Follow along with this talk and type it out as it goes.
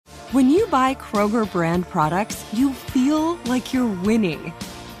When you buy Kroger brand products, you feel like you're winning.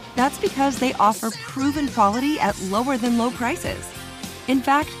 That's because they offer proven quality at lower than low prices. In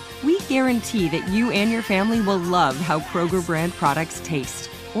fact, we guarantee that you and your family will love how Kroger brand products taste,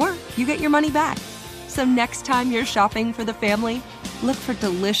 or you get your money back. So next time you're shopping for the family, look for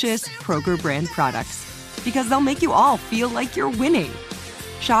delicious Kroger brand products, because they'll make you all feel like you're winning.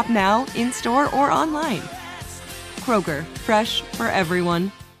 Shop now, in-store, or online. Kroger, fresh for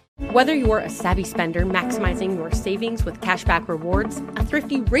everyone. Whether you're a savvy spender maximizing your savings with cashback rewards, a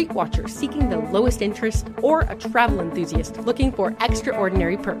thrifty rate watcher seeking the lowest interest, or a travel enthusiast looking for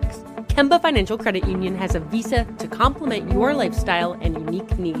extraordinary perks, Kemba Financial Credit Union has a visa to complement your lifestyle and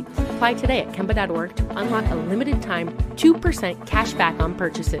unique needs. Apply today at Kemba.org to unlock a limited-time 2% cash back on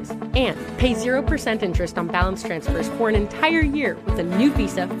purchases and pay 0% interest on balance transfers for an entire year with a new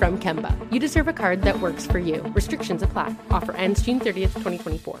visa from Kemba. You deserve a card that works for you. Restrictions apply. Offer ends June 30th,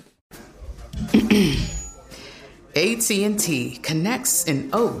 2024. AT&T connects an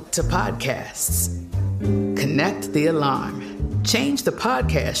ode to podcasts. Connect the alarm. Change the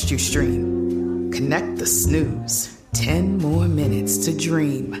podcast you stream. Connect the snooze. 10 more minutes to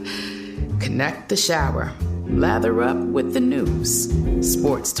dream. Connect the shower. Lather up with the news.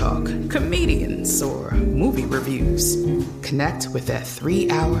 Sports talk, comedians, or movie reviews. Connect with that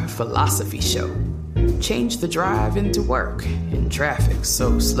 3-hour philosophy show. Change the drive into work in traffic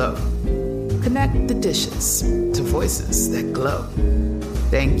so slow. Connect the dishes to voices that glow.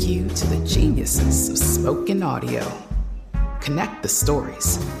 Thank you to the geniuses of spoken audio. Connect the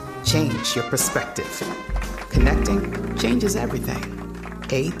stories. Change your perspective. Connecting changes everything.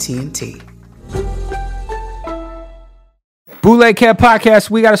 AT&T. Bootleg Cat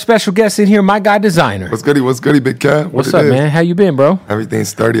Podcast, we got a special guest in here, my guy Desiigner. What's goody, big cat? What's up, man? How you been, bro? Everything's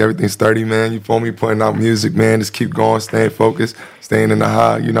sturdy, man. You feel me? Putting out music, man. Just keep going, staying focused, staying in the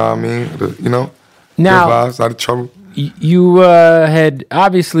high, you know what I mean? Now, good vibes, out of trouble. You had,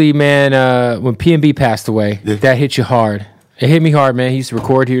 obviously, man, when P&B passed away, that hit you hard. It hit me hard, man. He used to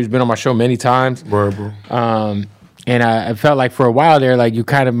record here. He's been on my show many times. Word, bro. And I felt like for a while there, like you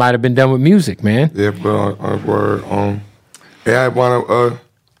kind of might have been done with music, man. Yeah, but word. Yeah, I wound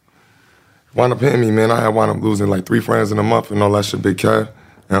up hitting me, man. I had wound up losing like 3 friends in a month and all that shit, big cat.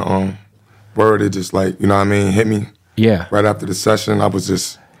 And word, it just like, you know what I mean, hit me. Yeah. Right after the session, I was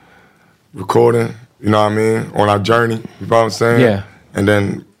just recording, you know what I mean, on our journey, you know what I'm saying? Yeah. And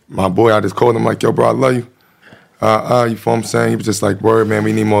then my boy, I just called him like, yo, bro, I love you. You feel what I'm saying? He was just like, word, man,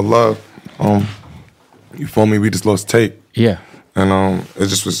 we need more love. You feel me? We just lost tape. Yeah. And it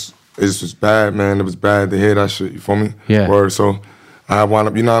just was bad, man. It was bad to hear that shit, you feel me? Yeah. Word, so I wound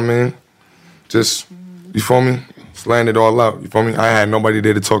up, you know what I mean? Just, you feel me? Just letting it all out, you feel me? I had nobody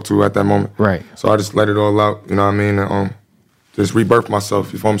there to talk to at that moment. Right. So I just let it all out, you know what I mean? And just rebirth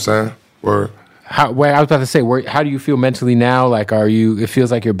myself, you feel what I'm saying? Word. I was about to say, how do you feel mentally now? Like, it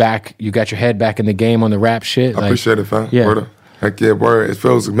feels like you're back, you got your head back in the game on the rap shit? I appreciate it, fam. Yeah. Word. Heck yeah, word. It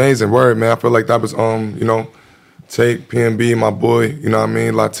feels amazing, word, man. I feel like that was, Tate, P&B, my boy, you know what I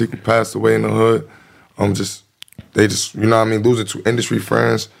mean? Latiku passed away in the hood. They just, you know what I mean, losing 2 industry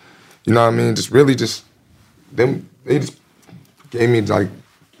friends, you know what I mean? They just gave me like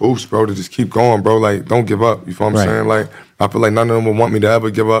boost, bro, to just keep going, bro. Like, don't give up, you feel what I'm saying? Like, I feel like none of them would want me to ever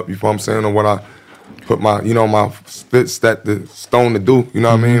give up, you feel what I'm saying? Or what I put my the stone to do, you know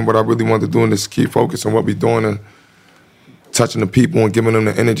what I mean? What I really want to do and just keep focused on what we doing and touching the people and giving them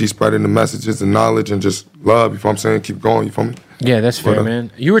the energy, spreading the messages, the knowledge, and just love, you feel what I'm saying? Keep going, you feel me? Yeah, that's fair,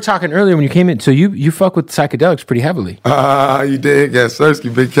 man. You were talking earlier when you came in, so you fuck with psychedelics pretty heavily. You did? Yeah,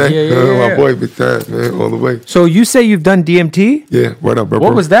 Sersky, Big K. Yeah. My boy, Big Cat, man, all the way. So you say you've done DMT? Yeah, what up, bro?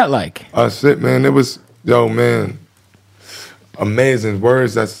 What was that like? Shit, man, it was, man, amazing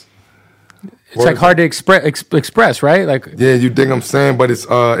words. It's like hard to express, right? Like, yeah, you dig what I'm saying? But it's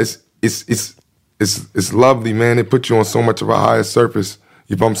lovely, man. It put you on so much of a higher surface.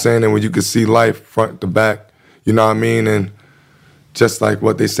 You know what I'm saying? And when you can see life front to back, you know what I mean? And just like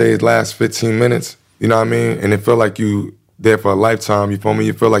what they say, it lasts 15 minutes, you know what I mean? And it feel like you there for a lifetime, you feel me?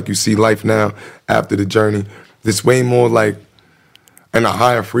 You feel like you see life now after the journey. It's way more like in a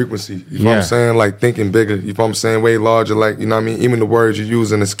higher frequency, you know what I'm saying? Like thinking bigger, you know what I'm saying? Way larger, like, you know what I mean? Even the words you're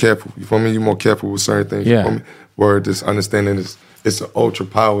using is careful, you feel me? You're more careful with certain things, you feel me? Word, just understanding it's an ultra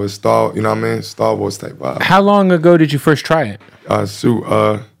power, it's Star, you know what I mean? Star Wars type vibe. How long ago did you first try it? Like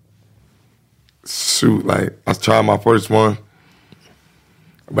I tried my first one,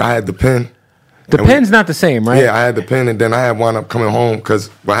 but I had the pen. The pen's not the same, right? Yeah, I had the pen, and then I had wound up coming home because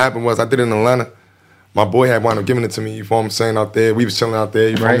what happened was I did it in Atlanta. My boy had wound up giving it to me, you feel what I'm saying, out there. We was chilling out there,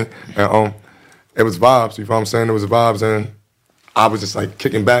 you feel me? And it was vibes, you feel what I'm saying? It was vibes, and I was just like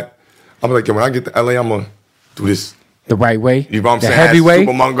kicking back. I'm like, yo, when I get to LA, I'm gonna do this the right way. You know what I'm saying? Heavy way.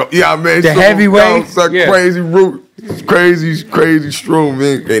 Yeah, man. The heavy way. It's a crazy route. Crazy stroom,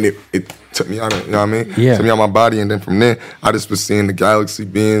 man. And it took me out of, you know what I mean? Yeah. Took me out of my body. And then from there, I just was seeing the galaxy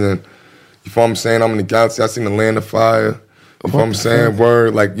being, and you feel what I'm saying? I'm in the galaxy. I seen the land of fire. You feel what I'm saying?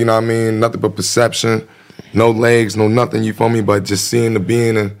 Word, like, you know what I mean? Nothing but perception. No legs, no nothing, you feel me? But just seeing the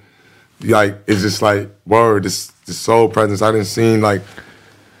being, and like, it's just like, word, this soul presence. I didn't see like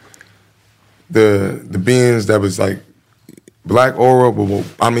the beings that was like black aura,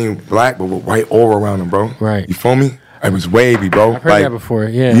 black but with white aura around them, bro. Right. You feel me? It was wavy, bro. I've heard that before,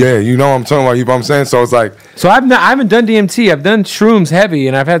 yeah. Yeah, you know what I'm talking about, you know what I'm saying? So it's like... So I haven't done DMT. I've done shrooms heavy,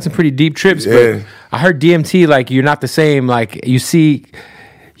 and I've had some pretty deep trips, but I heard DMT, like, you're not the same. Like, you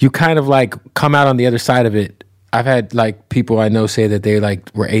kind of, like, come out on the other side of it. I've had, like, people I know say that they, like,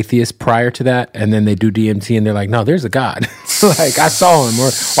 were atheists prior to that, and then they do DMT, and they're like, no, there's a God. Like, I saw him, or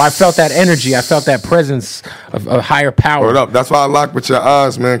I felt that energy. I felt that presence of a higher power. Word up. That's why I lock with your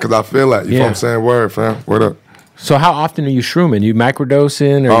eyes, man, because I feel that. You know what I'm saying? Word, fam. Word up. So how often are you shrooming? You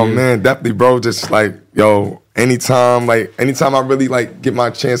microdosing? Or man, definitely, bro. Just like, yo, anytime I really like get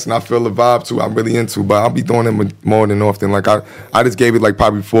my chance and I feel the vibe too, I'm really into. But I'll be doing it more than often. Like I just gave it like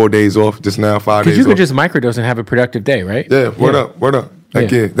probably 4 days off just now, 5 days off. Because you could just microdose and have a productive day, right? Yeah, word up. Like,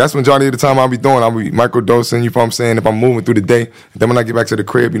 that's majority of the time I'll be doing. I'll be microdosing, you know what I'm saying, if I'm moving through the day. Then when I get back to the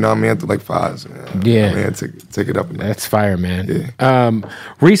crib, you know what I mean, after like 5s. Man, yeah. Man, take it up. That's fire, man. Yeah.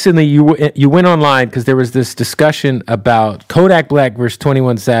 Recently, you went online because there was this discussion about Kodak Black versus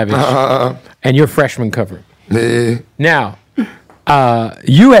 21 Savage and your freshman cover. Yeah. Now,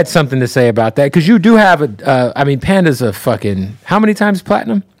 you had something to say about that because you do have Panda's a fucking, how many times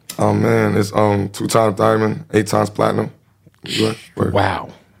platinum? Oh, man, it's 2 times diamond, 8 times platinum. US,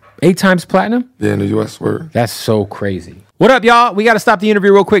 wow. 8 times platinum? Yeah, in the US, word. That's so crazy. What up, y'all? We got to stop the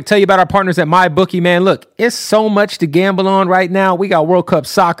interview real quick. Tell you about our partners at MyBookie, man. Look, it's so much to gamble on right now. We got World Cup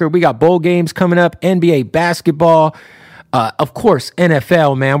soccer. We got bowl games coming up, NBA basketball. Of course,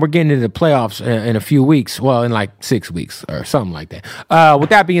 NFL, man. We're getting into the playoffs in a few weeks. Well, in like 6 weeks or something like that.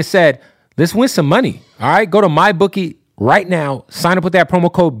 With that being said, let's win some money. All right? Go to MyBookie right now. Sign up with that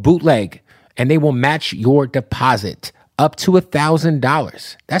promo code BOOTLEG, and they will match your deposit up to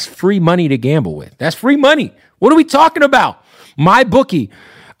 $1,000. That's free money to gamble with. That's free money. What are we talking about? MyBookie.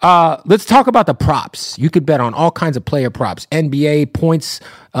 Let's talk about the props. You could bet on all kinds of player props. NBA points.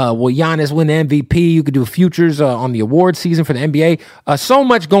 Will Giannis win the MVP? You could do futures on the award season for the NBA. So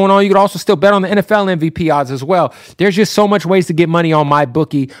much going on. You could also still bet on the NFL MVP odds as well. There's just so much ways to get money on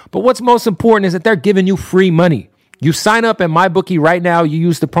MyBookie. But what's most important is that they're giving you free money. You sign up at MyBookie right now. You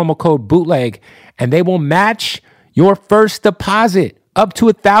use the promo code BOOTLEG, and they will match your first deposit up to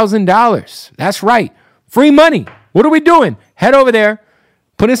 $1,000. That's right. Free money. What are we doing? Head over there,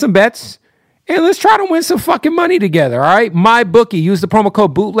 put in some bets, and let's try to win some fucking money together, all right? MyBookie. Use the promo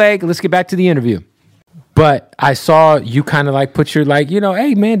code BOOTLEG. Let's get back to the interview. But I saw you kind of like put your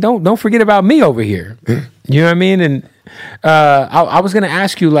hey, man, don't forget about me over here. You know what I mean? And I was going to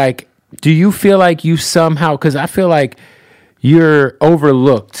ask you, like, do you feel like you somehow, because I feel like you're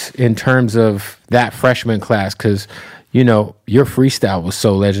overlooked in terms of that freshman class because, you know, your freestyle was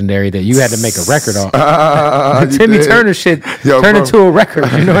so legendary that you had to make a record on. Timmy Turner shit turned into a record.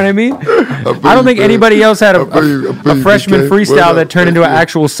 You know what I mean? I don't think anybody else had a freshman freestyle that turned into an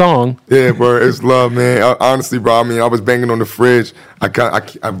actual song. Yeah, bro, it's love, man. Honestly, bro, I mean, I was banging on the fridge. I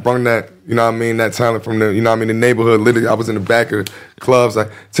brung that, you know what I mean, that talent from the, you know what I mean, the neighborhood. Literally, I was in the back of clubs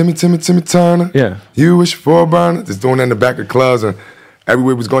like, Timmy Turner. Yeah. You wish for a burner. Just doing that in the back of clubs. And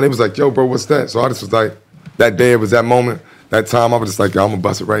everywhere was going, they was like, yo, bro, what's that? So I just was like, that day, it was that moment, that time, I was just like, yo, I'm going to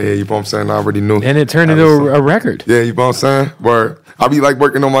bust it right here. You know what I'm saying? I already knew. And it turned into a record. Yeah, you know what I'm saying? Word. I be like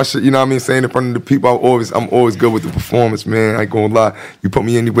working on my shit, you know what I mean? Saying in front of the people, I'm always good with the performance, man. I ain't gonna lie. You put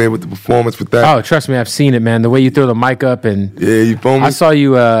me anywhere with the performance with that. Oh, trust me, I've seen it, man. The way you throw the mic up and yeah, you feel me? I saw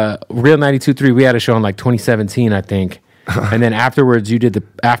you, Real 92.3. We had a show in like 2017, I think. And then afterwards, you did the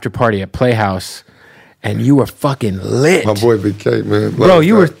after party at Playhouse. And you were fucking lit. My boy Big K, man. Bro,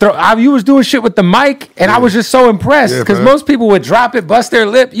 you was doing shit with the mic, and I was just so impressed because most people would drop it, bust their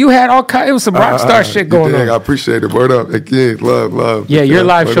lip. You had all kinds. It was some rock star shit going on. I appreciate it. Word up, again, love. Yeah, your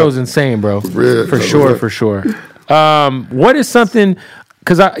live show's insane, bro. For sure. What is something?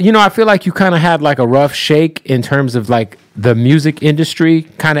 Because I feel like you kind of had like a rough shake in terms of like the music industry,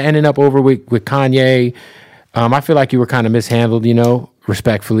 kind of ending up over with Kanye. I feel like you were kind of mishandled,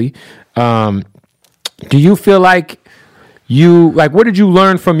 respectfully. Do you feel like what did you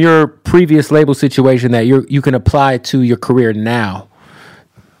learn from your previous label situation that you can apply to your career now?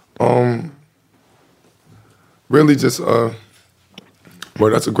 Really just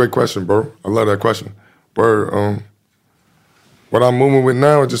Word, that's a great question, bro. I love that question. Word, what I'm moving with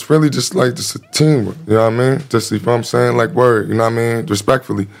now is just really just a team, you know what I mean? Just, if I'm saying, like, word, you know what I mean?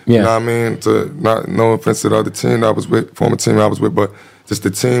 Respectfully, you know what I mean? No offense to the other team that I was with, former team I was with, but just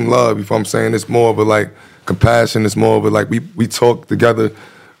the team love, you know what I'm saying? It's more of a, like, compassion. It's more of a, like, we talk together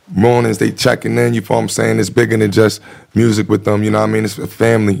mornings, they checking in, you know what I'm saying? It's bigger than just music with them, you know what I mean? It's a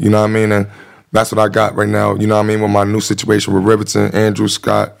family, you know what I mean? And that's what I got right now, you know what I mean? With my new situation with Riverton, Andrew,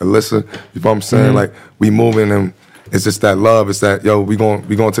 Scott, Alyssa, you know what I'm saying? Like, we moving and it's just that love. It's that, yo, we going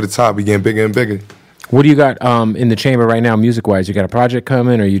to the top. We getting bigger and bigger. What do you got in the chamber right now, music-wise? You got a project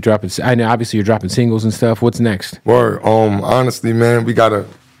coming, or you dropping? I know, obviously, you're dropping singles and stuff. What's next? Word. Honestly, man, we got a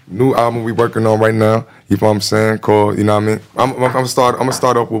new album we working on right now. You know what I'm saying? Called, you know what I mean? I'm gonna start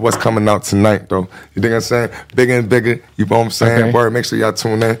off with what's coming out tonight, though. You think I'm saying? Bigger and bigger. You know what I'm saying? Okay. Word. Make sure y'all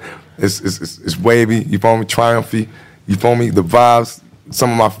tune in. It's wavy. You feel me? Triumphy. You feel me? The vibes.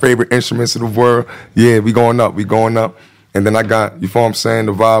 Some of my favorite instruments in the world. Yeah, we going up. And then I got, you feel what I'm saying,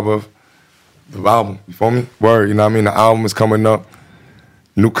 the vibe of the album. You feel me? Word, you know what I mean? The album is coming up.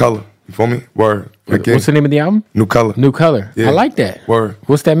 New Color. You feel me? Word. Again. What's the name of the album? New Color. New Color. Yeah. I like that. Word.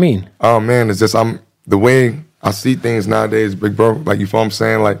 What's that mean? Oh, man, it's just, the way I see things nowadays, big bro, like, you feel what I'm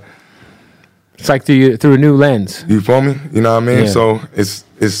saying? Like, it's like through a new lens. You feel me? You know what I mean? Yeah. So it's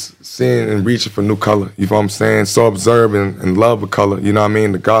seeing and reaching for new color. You feel what I'm saying? So observe and love with color. You know what I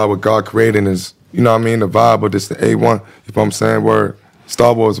mean? What God created is, you know what I mean? The vibe of this, the A1. You feel what I'm saying? Word.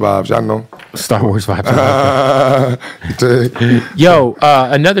 Star Wars vibes, y'all know. Star Wars vibes. Yo,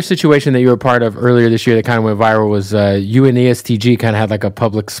 another situation that you were a part of earlier this year that kind of went viral was you and ESTG kind of had like a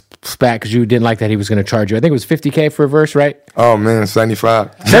public spat because you didn't like that he was going to charge you. I think it was $50K for a verse, right? Oh, man,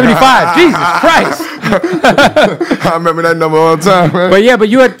 75. 75? Jesus Christ. I remember that number all the time, man. But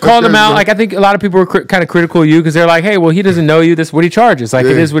you had called him out. Like, I think a lot of people were kind of critical of you because they're like, hey, well, he doesn't know you. This is what he charges. Like,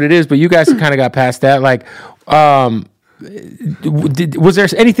 it is what it is. But you guys kind of got past that. Like, was there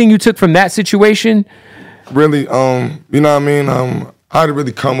anything you took from that situation? Really, you know what I mean? How to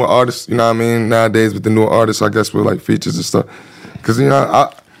really come with artists, you know what I mean? Nowadays with the newer artists, I guess with like features and stuff. Cause you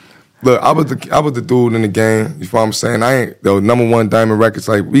know, I was the dude in the game. You know what I'm saying? I ain't the #1 Diamond Records.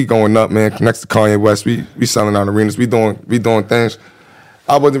 Like, we going up, man. Next to Kanye West, we selling out arenas. We doing things.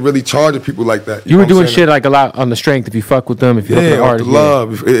 I wasn't really charging people like that. You were doing shit like a lot on the strength. If you fuck with them, if you fuck with artists,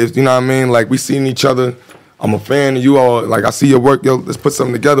 love. If you know what I mean? Like, we seen each other. I'm a fan of you all. Like, I see your work. Yo, let's put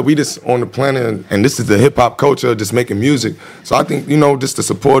something together. We just on the planet, and this is the hip hop culture, just making music. So I think, you know, just the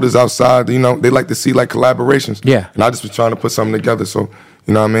supporters outside, you know, they like to see like collaborations. Yeah. And I just was trying to put something together. So,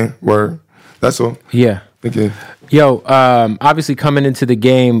 you know what I mean? Word. That's all. Yeah. Thank you. Yo, obviously coming into the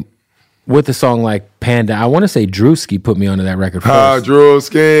game with a song like Panda, I want to say Drewski put me onto that record first.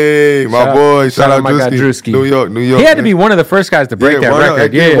 Drewski, my boy. Shout out my guy Drewski. New York. He had to be one of the first guys to break that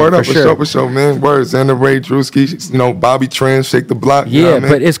record. Word up, for sure, man. Word, Xander Ray, Drewski, you know, Bobby Trans, Shake the Block. Yeah, you know what I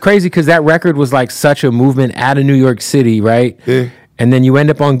mean? But it's crazy because that record was like such a movement out of New York City, right? Yeah. And then you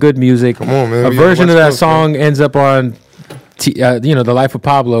end up on Good Music. Come on, man. A version of that song ends up on, The Life of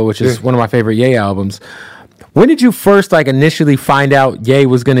Pablo, which is one of my favorite Ye albums. When did you first like initially find out Ye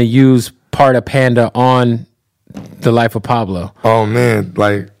was going to use part of Panda on The Life of Pablo? Oh, man.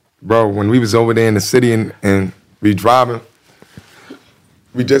 Like, bro, when we was over there in the city and we driving,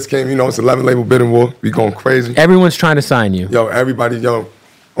 we just came, you know, it's 11 label bidding war. We going crazy. Everyone's trying to sign you. Yo, everybody, on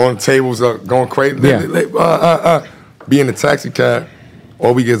the tables going crazy. Yeah. Be in the taxi cab.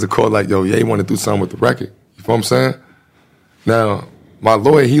 All we get is a call like, yo, you want to do something with the record. You feel what I'm saying? Now, my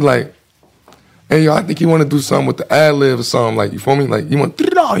lawyer, he like, hey, yo, I think you want to do something with the ad-lib or something. Like, you feel me? Like, you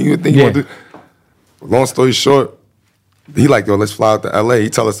think you want to do... Long story short, he like, yo, let's fly out to L.A. He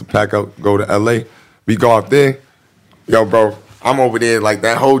tell us to pack up, go to L.A. We go out there. Yo, bro, I'm over there like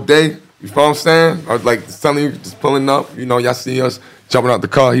that whole day. You feel what I'm saying? I was like telling you, just pulling up. You know, y'all see us jumping out the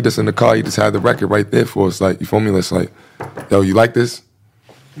car. He just in the car. He just had the record right there for us. Like, you feel me? It's like, yo, you like this?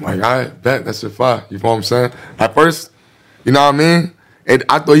 I'm like, all right, bet. That's your fire. You feel what I'm saying? At first, you know what I mean? And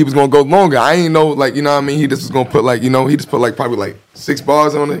I thought he was gonna go longer. I ain't know, like, you know what I mean? He just was gonna put like, you know, he just put like probably like 6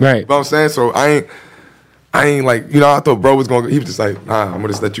 bars on it. Right. You know what I'm saying? So I ain't like, you know, I thought bro was gonna, he was just like, nah, I'm gonna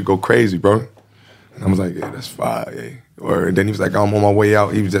just let you go crazy, bro. And I was like, yeah, that's fire, yeah. And then he was like, I'm on my way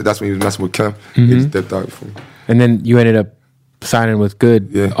out. That's when he was messing with Kim. He just dipped out for me. And then you ended up signing with Good.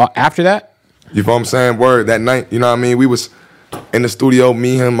 Yeah. After that? You feel what I'm saying? Word, that night, you know what I mean? We was in the studio,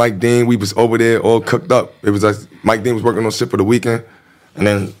 me, him, Mike Dean, we was over there all cooked up. It was like, Mike Dean was working on shit for the weekend. And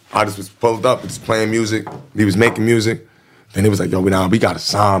then I just was pulled up, just playing music. He was making music. Then he was like, yo, we got to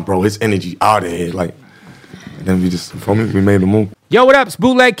sign, bro. His energy out of here. Like, and then we just, for me, we made the move. Yo, what up? It's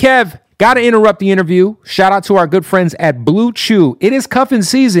Bootleg Kev. Got to interrupt the interview. Shout out to our good friends at Blue Chew. It is cuffing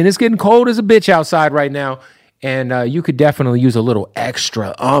season. It's getting cold as a bitch outside right now. And you could definitely use a little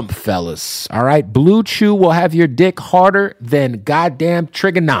extra fellas. All right? Blue Chew will have your dick harder than goddamn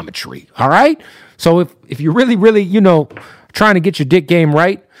trigonometry. All right? So if you're really, really, trying to get your dick game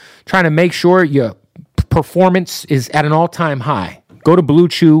right, trying to make sure your performance is at an all-time high, go to Blue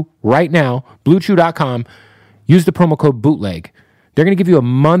Chew right now, bluechew.com. Use the promo code BOOTLEG. They're going to give you a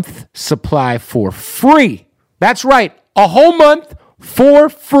month supply for free. That's right, a whole month for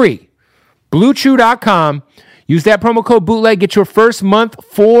free. BlueChew.com. Use that promo code BOOTLEG. Get your first month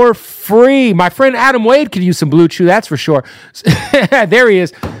for free. My friend Adam Wade could use some Blue Chew, that's for sure. There he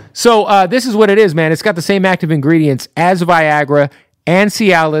is. So this is what it is, man. It's got the same active ingredients as Viagra and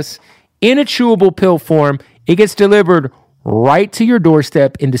Cialis in a chewable pill form. It gets delivered right to your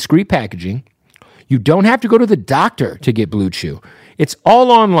doorstep in discreet packaging. You don't have to go to the doctor to get Blue Chew. It's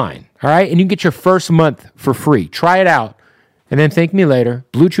all online, all right? And you can get your first month for free. Try it out, and then thank me later.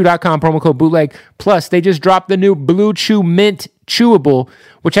 BlueChew.com, promo code BOOTLEG. Plus, they just dropped the new Blue Chew Mint Chewable,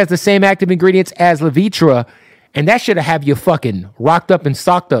 which has the same active ingredients as Levitra, and that should have you fucking rocked up and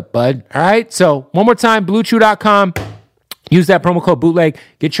stocked up, bud, all right? So, one more time, BlueChew.com. Use that promo code BOOTLEG.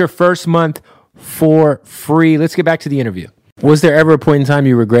 Get your first month for free. Let's get back to the interview. Was there ever a point in time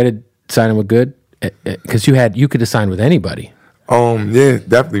you regretted signing with Good? Because you could have signed with anybody. Yeah,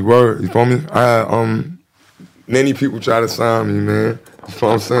 definitely. Word. You feel me? I had many people try to sign me, man. You know what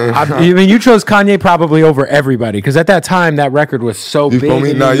I'm saying? I mean, you chose Kanye probably over everybody because at that time that record was so big. You feel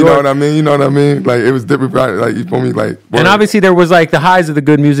me? No, you know what I mean. You know what I mean? Like it was different. Like you feel me? Like word. And obviously there was like the highs of the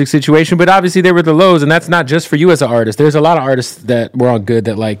Good music situation, but obviously there were the lows, and that's not just for you as an artist. There's a lot of artists that were on Good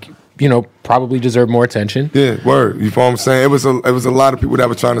that probably deserve more attention. Yeah, word. You feel what I'm saying? It was a lot of people that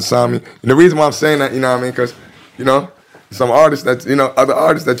were trying to sign me. And the reason why I'm saying that, you know what I mean? Because, some artists that, other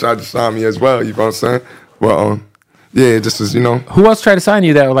artists that tried to sign me as well, you know what I'm saying? Well, yeah, just as, Who else tried to sign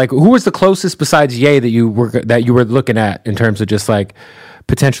you that? Like, who was the closest besides Ye that you were looking at in terms of just like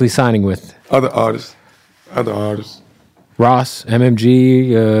potentially signing with? Other artists. Ross,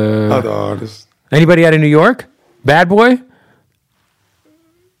 MMG. Other artists. Anybody out of New York? Bad Boy?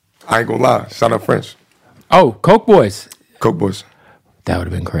 I ain't gonna lie. Shout out French. Oh, Coke Boys. Coke Boys. That would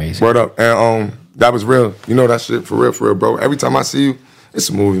have been crazy. Word up. And that was real. You know that shit for real, bro. Every time I see you, it's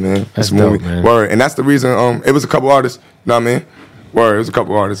a movie, man. That's it's a movie. Dope, man. Word. And that's the reason, it was a couple artists, you know what I mean? Word, it was a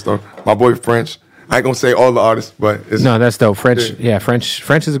couple artists though. My boy French. I ain't gonna say all the artists, but it's no, that's dope. French, yeah, French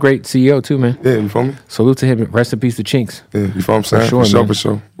is a great CEO too, man. Yeah, you feel me? Salute to him. Rest in peace to Chinks. Yeah, you feel what I'm saying? For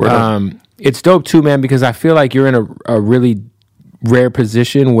sure. Word up. It's dope too, man, because I feel like you're in a really rare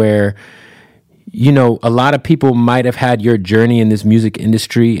position where a lot of people might have had your journey in this music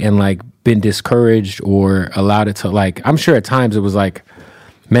industry and like been discouraged or allowed it to I'm sure at times it was like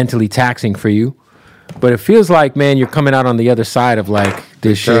mentally taxing for you, but it feels like, man, you're coming out on the other side of like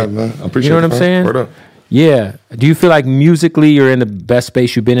this shit. Man. I appreciate you know what I'm saying? Word up. Yeah. Do you feel like musically you're in the best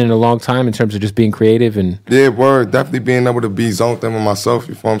space you've been in a long time in terms of just being creative and? Yeah, word. Definitely being able to be zoned in with myself.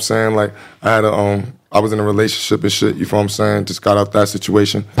 You feel what I'm saying? Like I was in a relationship and shit, you feel what I'm saying? Just got out that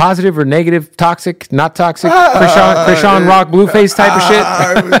situation. Positive or negative, toxic, not toxic, Krishan Rock, Blueface type of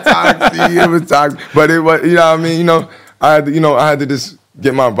shit? It was toxic. But it was, you know what I mean? I had to just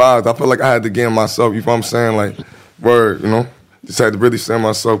get my vibes. I felt like I had to get in myself, you feel what I'm saying? Like, word, just had to really stand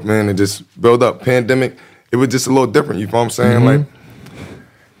myself, man, and just build up. Pandemic, it was just a little different, you feel what I'm saying? Mm-hmm. Like,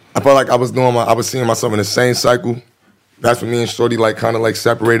 I felt like I was seeing myself in the same cycle. That's when me and Shorty kind of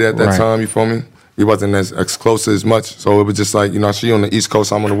separated at that time, you feel me? We wasn't as close as much, so it was just like, she on the East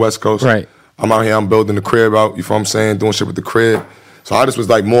Coast, I'm on the West Coast. Right. I'm out here, I'm building the crib out, you feel what I'm saying, doing shit with the crib. So I just was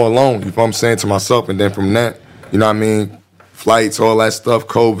more alone, you feel what I'm saying, to myself. And then from that, you know what I mean, flights, all that stuff,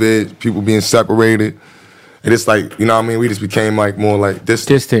 COVID, people being separated. And it's you know what I mean, we just became more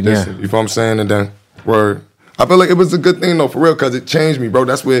distant. Yeah. You feel what I'm saying? And then, word. I feel like it was a good thing though, for real, because it changed me, bro.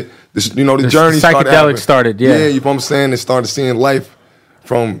 That's where, the journey started, yeah. Yeah, you feel what I'm saying? It started seeing life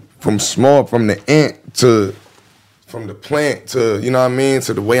from the ant to, from the plant to, you know what I mean,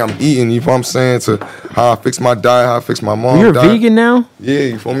 to the way I'm eating, you feel what I'm saying, to how I fix my diet, how I fix my mom's You're diet. vegan now? Yeah,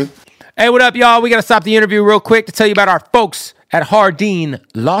 you feel me? Hey, what up, y'all? We got to stop the interview real quick to tell you about our folks at Hardin,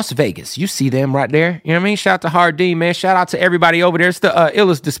 Las Vegas. You see them right there. You know what I mean? Shout out to Hardin, man. Shout out to everybody over there. It's the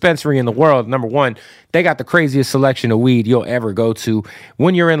illest dispensary in the world, number one. They got the craziest selection of weed you'll ever go to.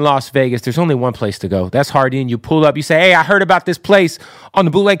 When you're in Las Vegas, there's only one place to go. That's Hardin. You pull up, you say, hey, I heard about this place on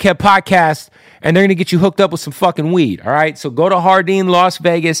the Bootleg Kev podcast, and they're going to get you hooked up with some fucking weed, all right? So go to Hardin, Las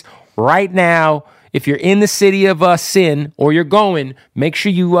Vegas right now. If you're in the city of Sin, or you're going, make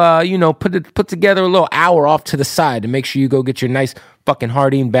sure you put together a little hour off to the side to make sure you go get your nice fucking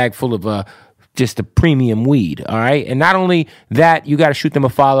Hardin bag full of just a premium weed, all right? And not only that, you got to shoot them a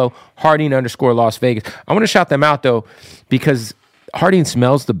follow, Hardin_Las Vegas. I want to shout them out, though, because Hardin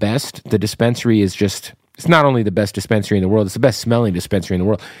smells the best. The dispensary is just, it's not only the best dispensary in the world, it's the best smelling dispensary in the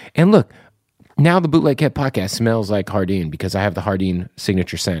world. And look, now the Bootleg Head podcast smells like Hardin because I have the Hardin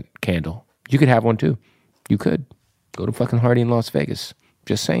signature scent candle. You could have one too. You could. Go to fucking Hardin Las Vegas.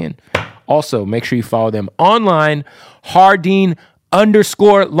 Just saying. Also, make sure you follow them online, Hardin_Las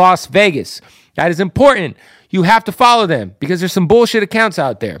Vegas. That is important. You have to follow them because there's some bullshit accounts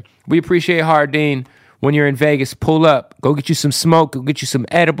out there. We appreciate Hardin. When you're in Vegas, pull up. Go get you some smoke. Go get you some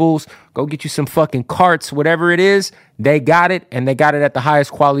edibles. Go get you some fucking carts. Whatever it is, they got it, and they got it at the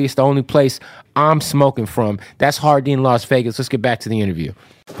highest quality. It's the only place I'm smoking from. That's Hardin Las Vegas. Let's get back to the interview.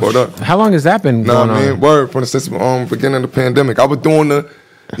 What up? How long has that been going on? Word, since the beginning of the pandemic. I was doing the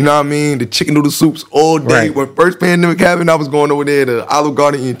chicken noodle soups all day. Right. When first pandemic happened, I was going over there to Olive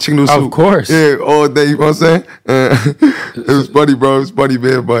Garden eating chicken noodle soup. Of course. Yeah, all day, you know what I'm saying? It was funny, bro. It was funny,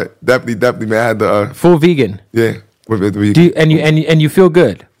 man, but definitely, man, I had the... Full vegan? Yeah, with the vegan. Do you, and you feel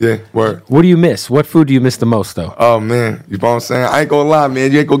good? Yeah, word. What do you miss? What food do you miss the most, though? Oh, man, you know what I'm saying? I ain't gonna lie,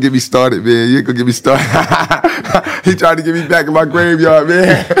 man. You ain't gonna get me started, man. You ain't gonna get me started. He tried to get me back in my graveyard,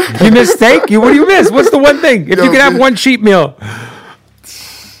 man. You miss steak? What do you miss? What's the one thing? If you could have one cheat meal.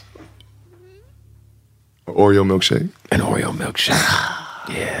 Oreo milkshake. An Oreo milkshake.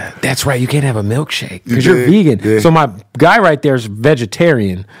 Yeah, that's right. You can't have a milkshake because you're vegan. Yeah. So my guy right there is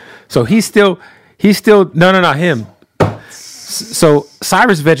vegetarian. So he's still no him. So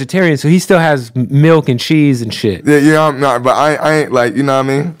Cyrus is vegetarian, so he still has milk and cheese and shit. Yeah, I'm not, but I ain't like, you know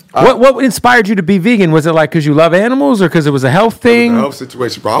what I mean? What inspired you to be vegan? Was it like because you love animals or because it was a health thing? It was a health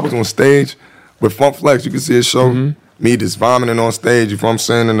situation, bro. I was on stage with Funk Flex. You can see a show. Mm-hmm. Me just vomiting on stage, you know what I'm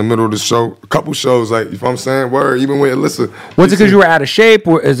saying, in the middle of the show. A couple shows, like, you know what I'm saying? Word, even with Alyssa. Was it because you were out of shape?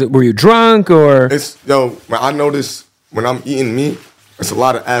 Or were you drunk? Or I notice when I'm eating meat, it's a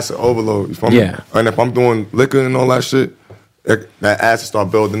lot of acid overload. You feel me? Yeah. And if I'm doing liquor and all that shit, that acid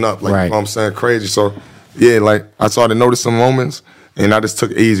start building up. Like, right. You know what I'm saying? Crazy. So, yeah, like, I started to notice some moments, and I just took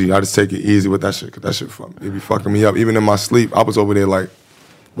it easy. I just take it easy with that shit, because that shit, it be fucking me up. Even in my sleep, I was over there, like,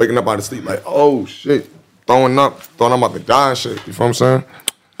 waking up out of sleep, like, oh, shit. Throwing I'm about to die and shit. You feel what I'm saying?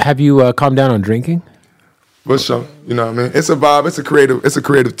 Have you calmed down on drinking? For sure. You know what I mean? It's a vibe. It's a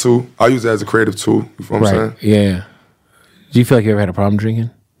creative tool. I use it as a creative tool. You feel what I'm saying? Yeah. Do you feel like you ever had a problem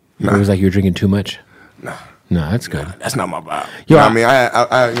drinking? Nah. Or it was like you were drinking too much? Nah. No, that's good. That's not my vibe. Yo, you know what I mean?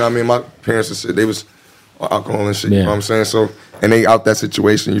 I you know what I mean? My parents and shit, they was alcohol and shit. Yeah. You know what I'm saying? So, and they out that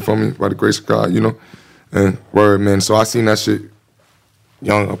situation, you feel me? By the grace of God, you know? And word, man. So I seen that shit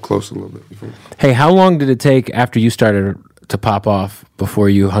young up close a little bit. You feel me? Hey, how long did it take after you started to pop off before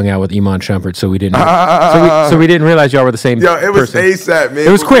you hung out with Iman Shumpert? So we didn't. So we didn't realize y'all were the same. Yo, it was person. ASAP, man.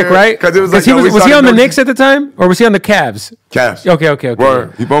 It was quick, right? Because it was like, was he on the Knicks at the time, or was he on the Cavs? Cavs. Okay.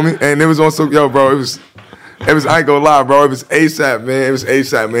 Word. You feel me? And it was also, bro. It was. I ain't gonna lie, bro. It was ASAP, man.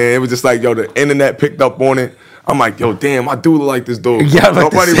 It was just like, the internet picked up on it. I'm like, damn, I do like this dude. Yeah,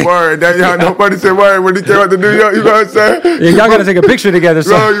 nobody said word when he came out to New York. You know what I'm saying? Yeah, y'all gotta take a picture together. So.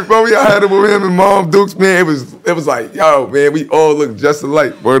 Bro, you feel me? I had it with him and Mom Dukes, man. It was like, man, we all look just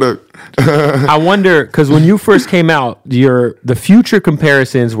alike. Word up. I wonder, because when you first came out, the Future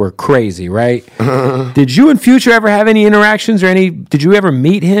comparisons were crazy, right? Did you and Future ever have any interactions or did you ever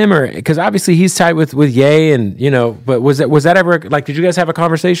meet him? Or because obviously he's tied with Ye and, but was that ever, like, did you guys have a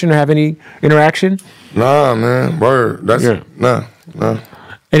conversation or have any interaction? Nah, man. Word. Nah. And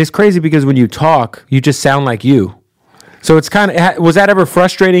it's crazy because when you talk, you just sound like you. So it's kind of, was that ever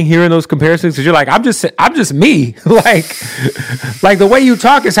frustrating hearing those comparisons? Because you're like, I'm just me. like the way you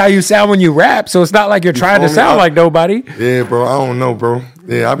talk is how you sound when you rap. So it's not like you're trying to sound like nobody. Yeah, bro. I don't know, bro.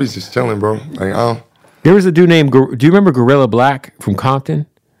 Yeah, I be just chilling, bro. Like, I don't. There was a dude named, do you remember Gorilla Black from Compton?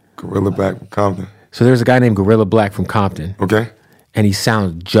 Gorilla Black from Compton. So there's a guy named Gorilla Black from Compton. Okay. And he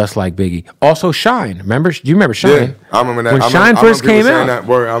sounds just like Biggie. Also, Shine. Do you remember Shine? Yeah, I remember that. When Shine first came out. I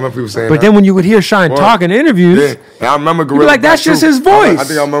remember people saying that. But then when you would hear Shine talk in interviews, yeah, and I remember Gorilla Black that's just his voice. I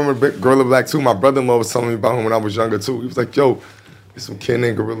think I remember Gorilla Black too. My brother-in-law was telling me about him when I was younger too. He was like, "Yo, there's some kid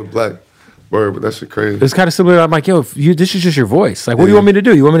named Gorilla Black." Word, but that shit crazy. It's kind of similar. I'm like, "Yo, this is just your voice. Like, what do you want me to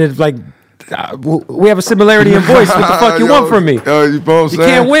do? You want me to like?" We have a similarity in voice. What the fuck you want from me? You feel what I'm saying?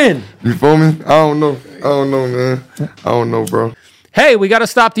 Can't win. You feel me? I don't know, man. I don't know, bro. Hey, we got to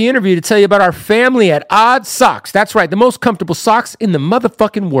stop the interview to tell you about our family at Odd Socks. That's right, the most comfortable socks in the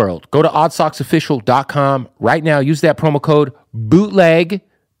motherfucking world. Go to oddsocksofficial.com right now. Use that promo code BOOTLEG,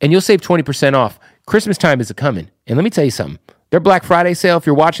 and you'll save 20% off. Christmas time is coming, and let me tell you something. Their Black Friday sale, if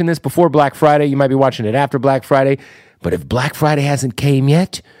you're watching this before Black Friday, you might be watching it after Black Friday, But if Black Friday hasn't came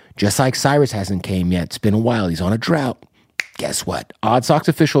yet, just like Cyrus hasn't came yet, it's been a while, he's on a drought. Guess what?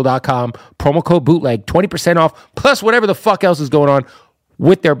 oddsocksofficial.com, promo code bootleg, 20% off, plus whatever the fuck else is going on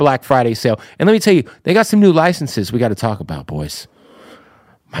with their Black Friday sale. And let me tell you, they got some new licenses we got to talk about, boys.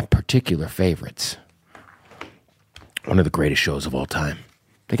 My particular favorites. One of the greatest shows of all time.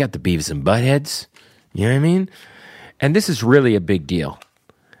 They got the Beavis and Buttheads. You know what I mean? And this is really a big deal.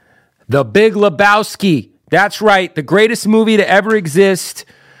 The Big Lebowski. That's right. The greatest movie to ever exist.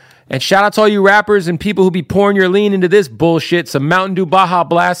 And shout out to all you rappers and people who be pouring your lean into this bullshit. Some Mountain Dew Baja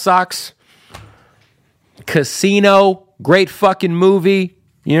Blast socks. Casino. Great fucking movie.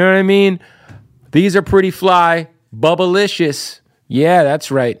 You know what I mean? These are pretty fly. Bubblicious. Yeah,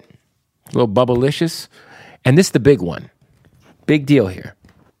 that's right. A little Bubblicious. And this is the big one. Big deal here.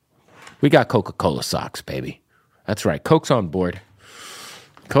 We got Coca-Cola socks, baby. That's right. Coke's on board.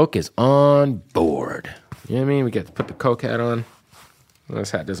 Coke is on board. You know what I mean? We get to put the Coke hat on. Well,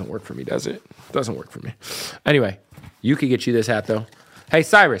 this hat doesn't work for me, does it? Doesn't work for me. Anyway, you could get you this hat, though. Hey,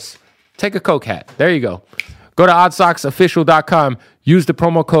 Cyrus, take a Coke hat. There you go. Go to oddsocksofficial.com. Use the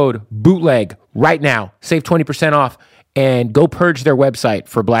promo code BOOTLEG right now. Save 20% off. And go purge their website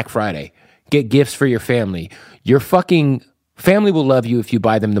for Black Friday. Get gifts for your family. Your fucking family will love you if you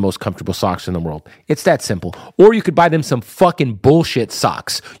buy them the most comfortable socks in the world. It's that simple. Or you could buy them some fucking bullshit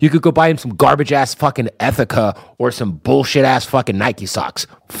socks. You could go buy them some garbage-ass fucking Ethica or some bullshit-ass fucking Nike socks.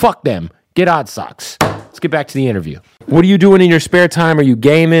 Fuck them. Get Odd Socks. Let's get back to the interview. What are you doing in your spare time? Are you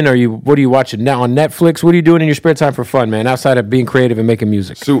gaming? What are you watching now on Netflix? What are you doing in your spare time for fun, man, outside of being creative and making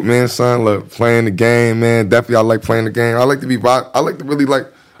music? Shoot, man, son, look, playing the game, man. Definitely, I like playing the game. I like to really,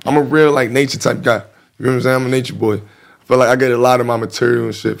 I'm a real, nature type guy. You know what I'm saying? I'm a nature boy. I feel like I get a lot of my material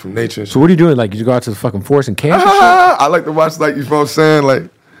and shit from nature and shit. So what are you doing? You go out to the fucking forest and camp and shit? I like to watch, you know what I'm saying?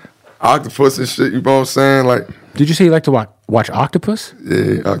 Octopus and shit, you know what I'm saying? Did you say you like to watch octopus?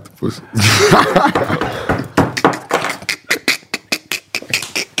 Yeah, octopus.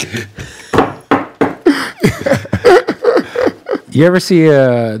 You ever see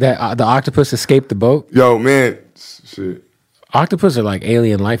the octopus escape the boat? Yo, man, shit. Octopus are like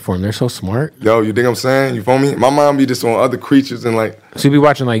alien life form. They're so smart. Yo, you think I'm saying? You feel me? My mom be just on other creatures and So you be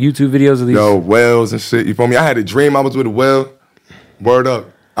watching YouTube videos of these? Yo, whales and shit. You feel me? I had a dream I was with a whale. Word up.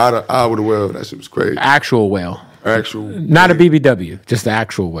 I with a whale. That shit was crazy. Actual whale. Actual. Not a BBW. Just the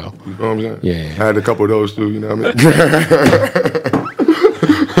actual whale. You know what I'm saying? Yeah. I had a couple of those too, you know what I mean?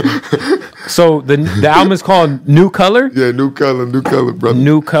 So the album is called New Color? Yeah, New Color, brother.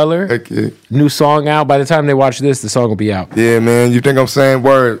 New Color? Heck yeah. New song out. By the time they watch this, the song will be out. Yeah, man. You think I'm saying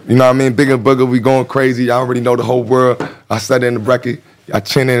word? You know what I mean? Big and Booger, we going crazy. I already know the whole world. I said it in the record. I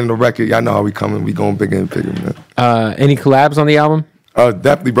chin in the record. Y'all know how we coming. We going bigger and bigger, man. Any collabs on the album?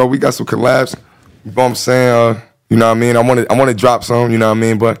 Definitely, bro. We got some collabs. You know what I'm saying? You know what I mean? I want to drop some, you know what I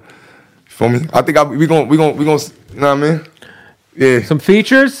mean? But, you feel me? I think we going, you know what I mean? Yeah. Some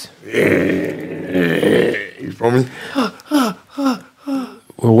features? You feel me?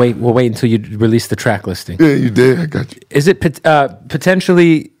 We'll wait until you release the track listing. Yeah, you did. I got you. Is it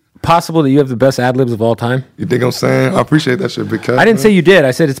potentially possible that you have the best ad-libs of all time? You think I'm saying? I appreciate that shit, because I didn't say you did.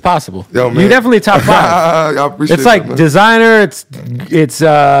 I said it's possible. Yo, man. You definitely top 5. I appreciate it's like that, man. Desiigner. It's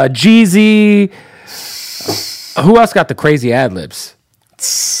Jeezy. Who else got the crazy ad-libs?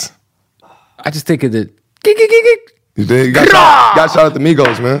 I just think of the... You did? You got shout out the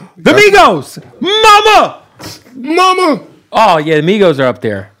Migos, man. The Migos! Mama! Oh, yeah, the Migos are up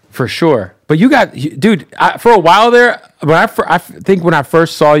there, for sure. But you got... Dude, for a while there, I think when I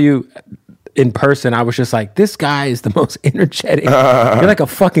first saw you in person, I was just like, this guy is the most energetic. You're like a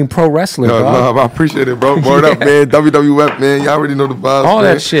fucking pro wrestler, bro. I appreciate it, bro. Word up, man. WWF, man. Y'all already know the vibes, all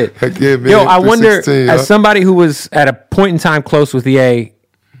man. that shit. Heck yeah, man. Yo, I wonder, yeah. as somebody who was at a point in time close with EA,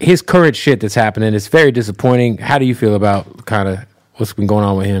 his current shit that's happening is very disappointing. How do you feel about kind of what's been going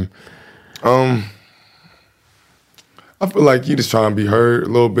on with him? I feel like he just trying to be heard a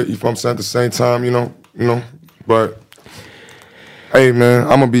little bit. You know what I'm saying? At the same time, you know. But hey, man,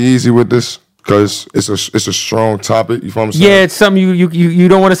 I'm gonna be easy with this because it's a strong topic. You know what I'm saying? Yeah, it's something you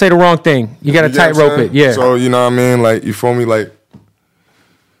don't want to say the wrong thing. You got to tightrope it. Yeah. So you know what I mean? You feel me?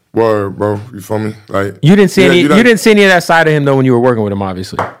 Word, bro. You feel me? You didn't see you didn't see any of that side of him though when you were working with him,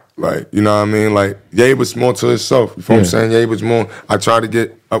 obviously. You know what I mean? Ye was more to himself. You feel what I'm saying? Ye was more. I tried to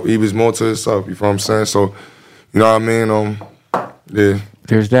get up. He was more to himself. You feel what I'm saying? So, you know what I mean? Yeah.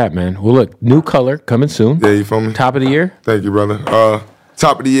 There's that, man. Well, look, New Color coming soon. Yeah, you feel me? Top of the year. Thank you, brother.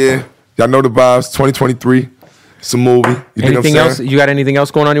 Top of the year. Y'all know the vibes. 2023. It's a movie. You anything else? You got anything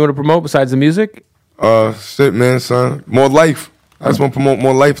else going on you want to promote besides the music? Shit, man, son. More life. I just want to promote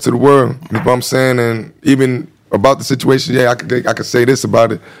more life to the world. You know what I'm saying? And even about the situation, I could say this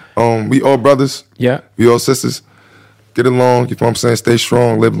about it. We all brothers. Yeah. We all sisters. Get along, you feel what I'm saying? Stay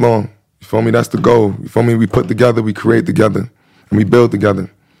strong, live long. You feel me? That's the goal. You feel me? We put together, we create together, and we build together.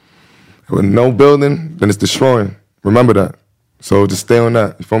 With no building, then it's destroying. Remember that. So just stay on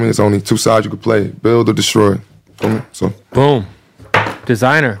that. You feel me? There's only two sides you can play, build or destroy. You feel me? So boom.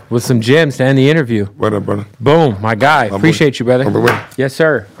 Desiigner with some gems to end the interview. What up, brother? Boom, my guy. Appreciate you, brother. Yes,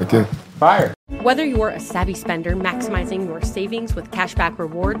 sir. Thank you. Fire. Whether you're a savvy spender maximizing your savings with cashback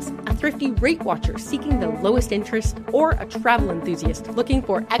rewards, a thrifty rate watcher seeking the lowest interest, or a travel enthusiast looking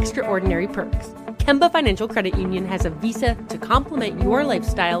for extraordinary perks, Kemba Financial Credit Union has a visa to complement your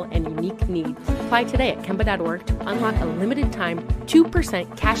lifestyle and unique needs. Apply today at Kemba.org to unlock a limited time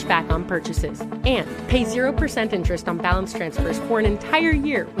 2% cash back on purchases and pay 0% interest on balance transfers for an entire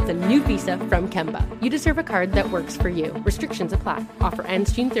year with a new visa from Kemba. You deserve a card that works for you. Restrictions apply. Offer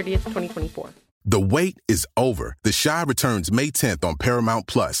ends June 30th, 2024. The wait is over. The Chi returns May 10th on Paramount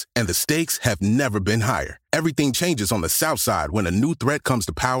Plus, and the stakes have never been higher. Everything changes on the South Side when a new threat comes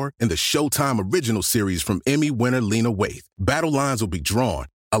to power in the Showtime original series from Emmy winner Lena Waithe. Battle lines will be drawn,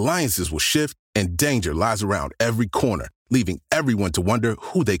 alliances will shift, and danger lies around every corner, leaving everyone to wonder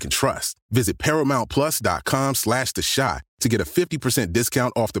who they can trust. Visit ParamountPlus.com/The Chi to get a 50%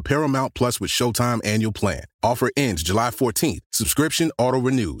 discount off the Paramount Plus with Showtime annual plan. Offer ends July 14th. Subscription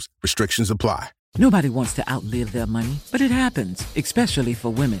auto-renews. Restrictions apply. Nobody wants to outlive their money, but it happens, especially for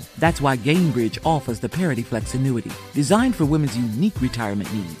women. That's why Gainbridge offers the Parity Flex annuity, designed for women's unique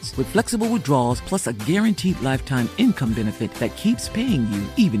retirement needs, with flexible withdrawals plus a guaranteed lifetime income benefit that keeps paying you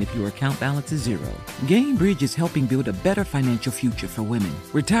even if your account balance is zero. Gainbridge is helping build a better financial future for women.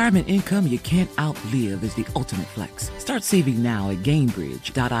 Retirement income you can't outlive is the ultimate flex. Start saving now at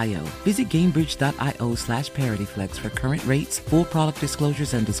Gainbridge.io. Visit Gainbridge.io/ParityFlex for current rates, full product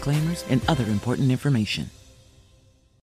disclosures and disclaimers, and other important information.